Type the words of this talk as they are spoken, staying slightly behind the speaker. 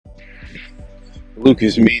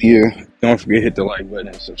Lucas Media. Don't forget to hit the like button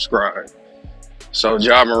and subscribe. So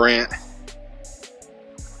jamorant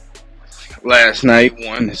last night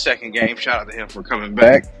won the second game. Shout out to him for coming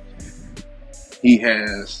back. They've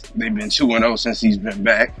been 2-0 since he's been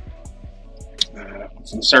back.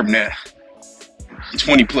 Serving that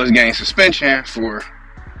 20 plus game suspension for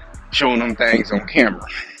showing them things on camera.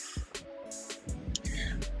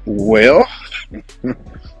 Well,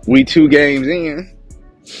 we 2 games in,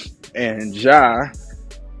 and Ja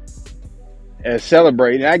is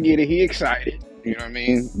celebrating. I get it, he excited, you know what I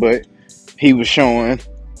mean? But he was showing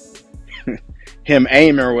him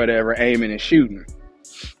aiming or whatever, aiming and shooting.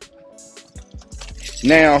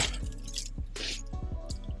 Now,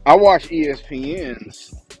 I watched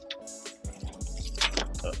ESPN's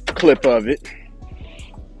clip of it.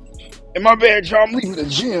 And my bad, y'all, I'm leaving the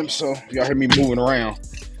gym, so y'all hear me moving around.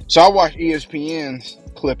 So I watched ESPN's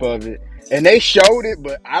clip of it, and they showed it,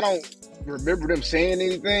 but I don't remember them saying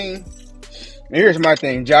anything. And here's my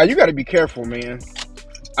thing, Ja, you got to be careful, man.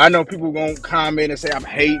 I know people gonna comment and say I'm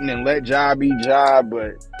hating and let Ja be Ja,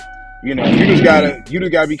 but you know, you just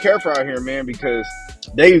gotta be careful out here, man, because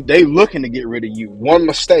they looking to get rid of you. One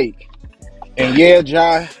mistake, and yeah,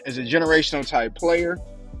 Ja is a generational type player.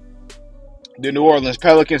 The New Orleans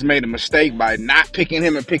Pelicans made a mistake by not picking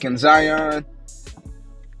him and picking Zion.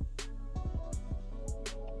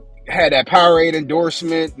 Had that Powerade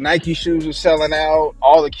endorsement. Nike shoes are selling out.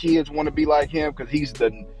 All the kids want to be like him because he's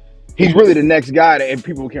really the next guy that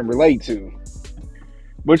people can relate to.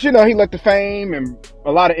 But you know, he let the fame and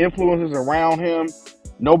a lot of influences around him.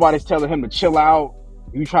 Nobody's telling him to chill out.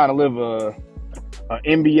 You trying to live a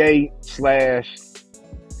NBA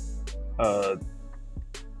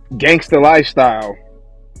 / gangster lifestyle,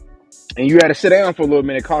 and you had to sit down for a little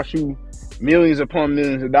minute. It cost you millions upon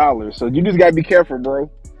millions of dollars. So you just gotta be careful, bro.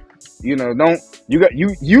 You know, you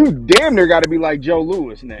damn near got to be like Joe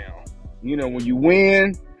Louis now. You know, when you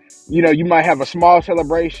win, you know, you might have a small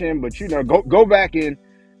celebration, but you know, go back and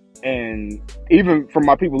even from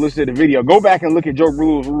my people listening to the video, go back and look at Joe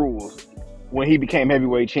Louis' rules when he became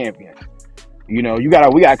heavyweight champion. You know, we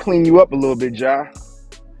gotta clean you up a little bit, Ja.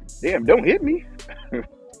 Damn, don't hit me.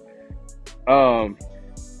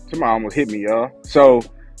 Somebody almost hit me, y'all. So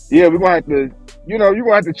yeah, we're gonna have to. You know, you're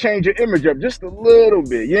going to have to change your image up just a little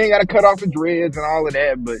bit. You ain't got to cut off the dreads and all of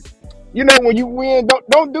that. But, you know, when you win,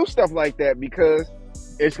 don't do stuff like that because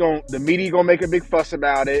the media going to make a big fuss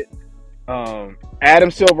about it. Adam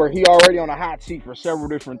Silver, he already on a hot seat for several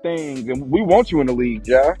different things. And we want you in the league,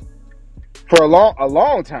 Ja, for a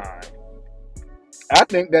long time. I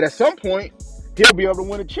think that at some point, he'll be able to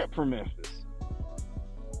win a chip for Memphis.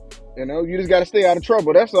 You know, you just got to stay out of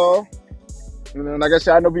trouble. That's all. You know, like I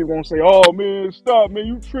said, I know people gonna say, "Oh man, stop, man,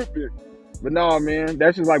 you tripping." But no, man,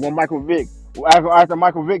 that's just like when Michael Vick. After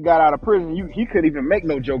Michael Vick got out of prison, he couldn't even make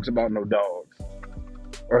no jokes about no dogs,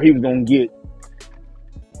 or he was gonna get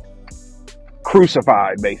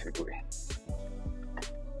crucified, basically.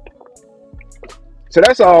 So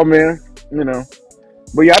that's all, man. You know,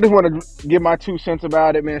 but yeah, I just want to give my 2 cents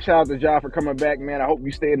about it, man. Shout out to Ja for coming back, man. I hope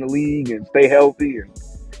you stay in the league and stay healthy, and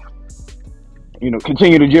you know,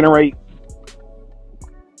 continue to generate.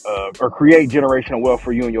 Or create generational wealth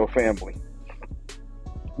for you and your family.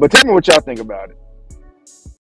 But tell me what y'all think about it.